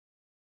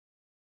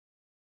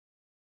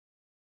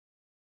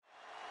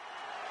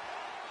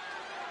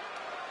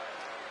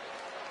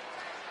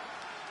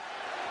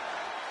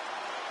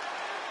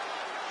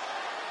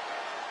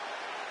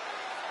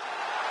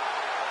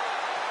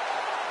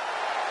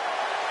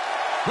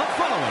The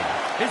following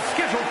is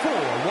scheduled for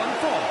one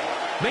fall,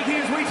 making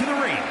his way to the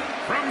ring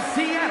from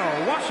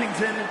Seattle,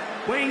 Washington,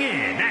 weighing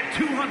in at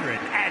 236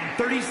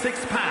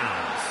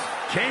 pounds,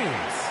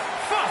 James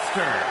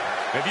Foster.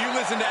 If you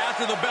listen to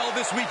After the Bell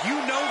this week, you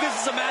know this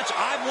is a match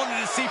I've wanted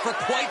to see for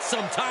quite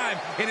some time,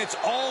 and it's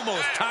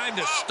almost time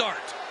to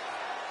start.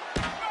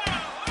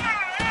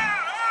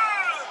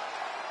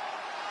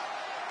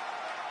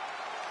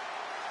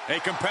 A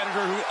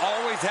competitor who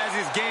always has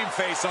his game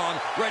face on,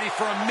 ready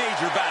for a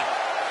major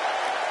battle.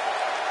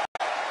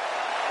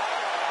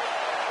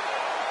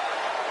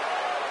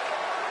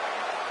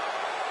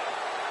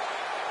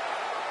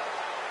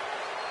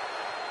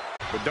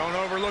 But don't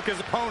overlook his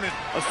opponent.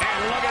 And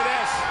look at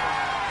this.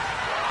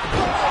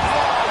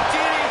 Oh,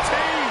 DDT!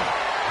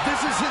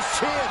 This is his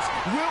chance.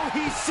 Will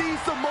he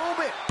seize the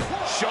moment?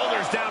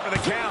 Shoulders down for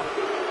the count.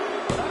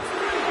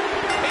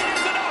 It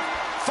is enough.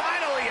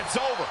 Finally, it's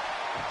over.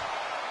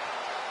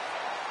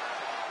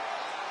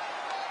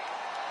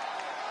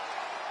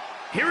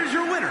 Here is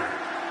your winner,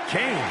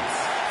 James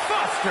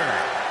Foster.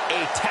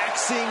 A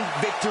taxing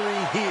victory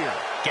here.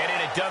 Getting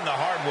it done the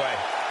hard way.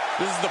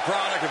 This is the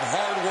product of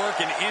hard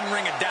work and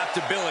in-ring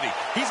adaptability.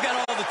 He's got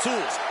all the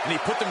tools, and he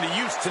put them to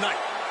use tonight.